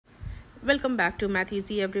Welcome back to Math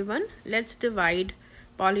Easy everyone. Let's divide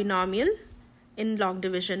polynomial in long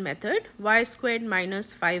division method y squared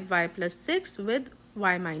minus 5y plus 6 with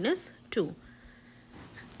y minus 2.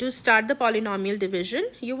 To start the polynomial division,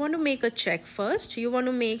 you want to make a check first. You want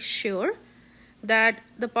to make sure that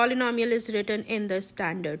the polynomial is written in the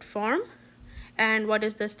standard form. And what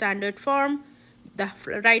is the standard form? The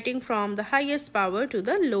writing from the highest power to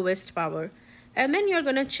the lowest power. And then you're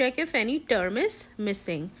going to check if any term is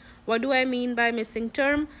missing. What do I mean by missing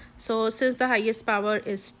term? So since the highest power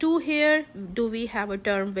is 2 here, do we have a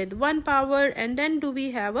term with 1 power, and then do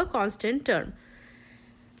we have a constant term?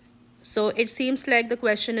 So it seems like the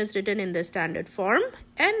question is written in the standard form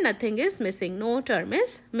and nothing is missing. No term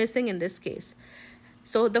is missing in this case.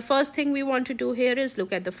 So the first thing we want to do here is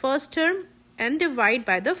look at the first term and divide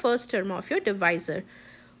by the first term of your divisor.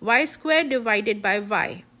 Y squared divided by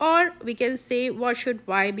y, or we can say what should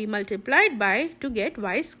y be multiplied by to get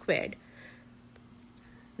y squared.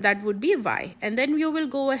 That would be y, and then you will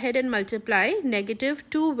go ahead and multiply negative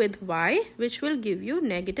 2 with y, which will give you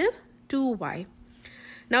negative 2y.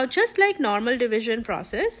 Now just like normal division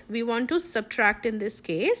process, we want to subtract in this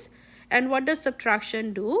case, and what does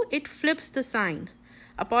subtraction do? It flips the sign,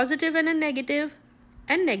 a positive and a negative,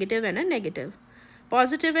 and negative and a negative.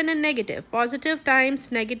 Positive and a negative. Positive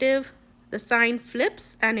times negative, the sign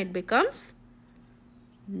flips and it becomes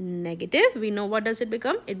negative. We know what does it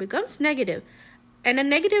become? It becomes negative. And a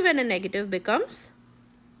negative becomes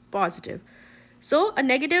positive. So a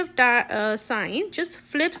negative sign just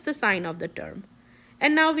flips the sign of the term.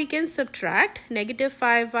 And now we can subtract. Negative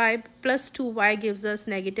 5y plus 2y gives us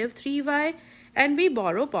negative 3y, and we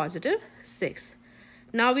borrow positive 6.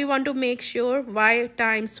 Now we want to make sure y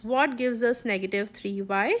times what gives us negative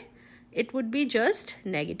 3y. It would be just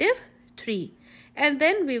negative 3. And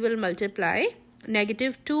then we will multiply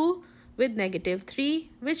negative 2 with negative 3,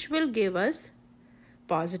 which will give us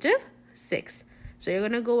positive 6. So you're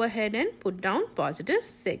going to go ahead and put down positive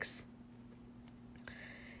 6.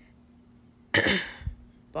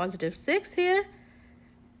 Positive 6 here.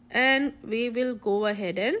 And we will go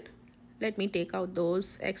ahead and let me take out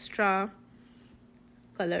those extra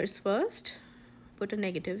colors first. Put a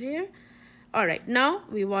negative here. Alright, now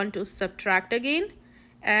we want to subtract again.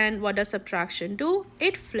 And what does subtraction do?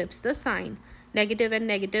 It flips the sign. Negative and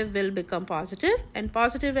negative will become positive, and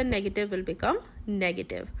positive and negative will become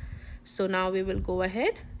negative. So now we will go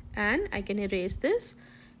ahead and I can erase this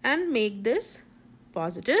and make this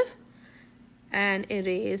positive, and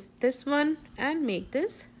erase this one and make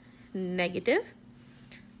this negative.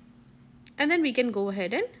 And then we can go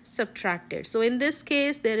ahead and subtract it. So in this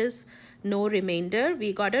case, there is no remainder.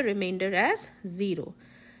 We got a remainder as 0.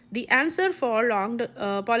 The answer for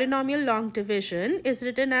polynomial long division is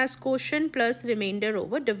written as quotient plus remainder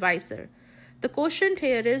over divisor. The quotient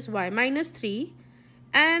here is y minus 3,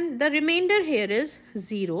 and the remainder here is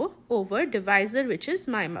 0 over divisor, which is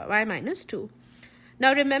y minus 2.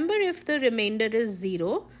 Now remember, if the remainder is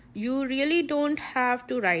 0, you really don't have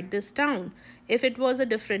to write this down. If it was a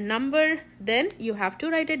different number, then you have to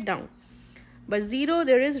write it down. But 0,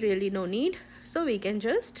 there is really no need. So we can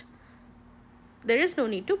just, there is no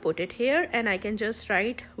need to put it here, and I can just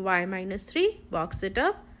write y minus 3, box it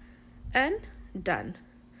up, and done.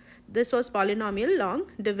 This was polynomial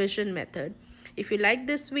long division method. If you like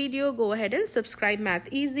this video, go ahead and subscribe Math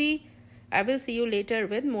Easy. I will see you later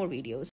with more videos.